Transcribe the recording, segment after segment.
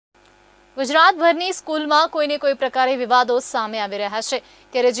गुजरात भरनी स्कूल में कोईने कोई प्रकारे विवादों सामे आवी रह्या छे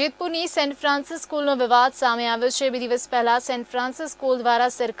त्यारे जेतपुरनी सेंट फ्रांसिस स्कूलनो विवाद सामे आव्यो छे। 2 दिवस पहला सेंट फ्रांसिस स्कूल द्वारा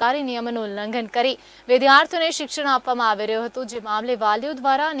सरकारी नियमोनुं उल्लंघन करी विद्यार्थीओने शिक्षण आपवामां आवी रह्युं हतुं, जे मामले वालीओ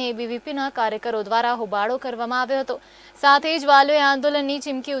द्वारा अने एबीवीपीना कार्यकरो द्वारा होबाळो करवामां आव्यो हतो। साथे ज वालीओए आंदोलननी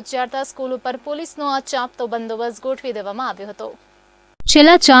चीमकी उच्चारता स्कूल पर पोलीसनो चापतो बंदोबस्त गोठवी देवामां आव्यो हतो।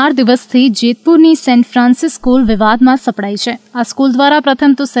 छेल्ला 4 दिवसथी जेतपुरनी सेंट फ्रांसिस स्कूल विवादमां सपड़ाई छे। आ स्कूल द्वारा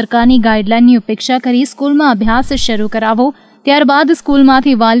प्रथम तो सरकारनी गाइडलाइननी उपेक्षा करी स्कूलमां अभ्यास शरू करावो, त्यारबाद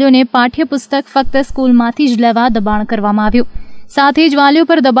स्कूलमांथी वालीओने पाठ्यपुस्तक फक्त स्कूलमांथी ज लेवा दबाण करवामां आव्युं। साथे ज वालीओ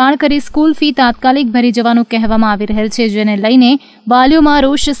पर दबाण करी स्कूल फी तात्कालिक भरी जवानुं कहेवामां आवी रहेल छे, जेने लईने वालीओमां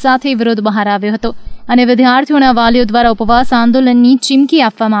रोष साथे विरोध बहार आव्यो हतो अने विद्यार्थीओना वालीओ द्वारा उपवास आंदोलननी चीमकी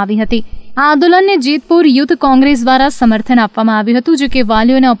आपवामां आवी हती। आ आंदोलन ने जेतपुर यूथ कांग्रेस द्वारा समर्थन आपवामां आव्युं हतुं, जो कि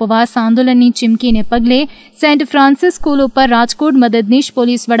वालीओना उपवास आंदोलननी चीमकीने पगले सेंट फ्रांसिस स्कूल पर Rajkot मददनीश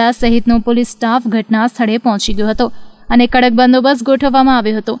police vada सहितनो police staff घटना स्थळे पहोंची गयो हतो અને કડક બંદોબસ્ત ગોઠવવામાં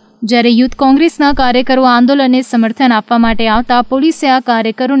આવ્યો હતો। જ્યારે યુથ કોંગ્રેસના કાર્યકરો આંદોલનને સમર્થન આપવા માટે આવતા પોલીસે આ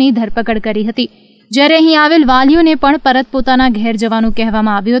કાર્યકરોની ધરપકડ કરી હતી। જ્યારે અહીં આવેલ વાલીઓને પણ પરત પોતાના ઘેર જવાનું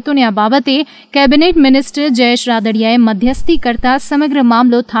કહેવામાં આવ્યું હતું અને આ બાબતે કેબિનેટ મિનિસ્ટર જયેશ રાદડિયાએ મધ્યસ્થી કરતા સમગ્ર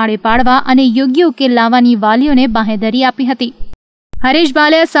મામલો થાળે પાડવા અને યોગ્ય ઉકેલ લાવવાની વાલીઓને બાંહેધરી આપી હતી। હરેશ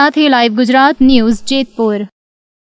બાલિયા સાથે લાઈવ ગુજરાત ન્યૂઝ જેતપુર।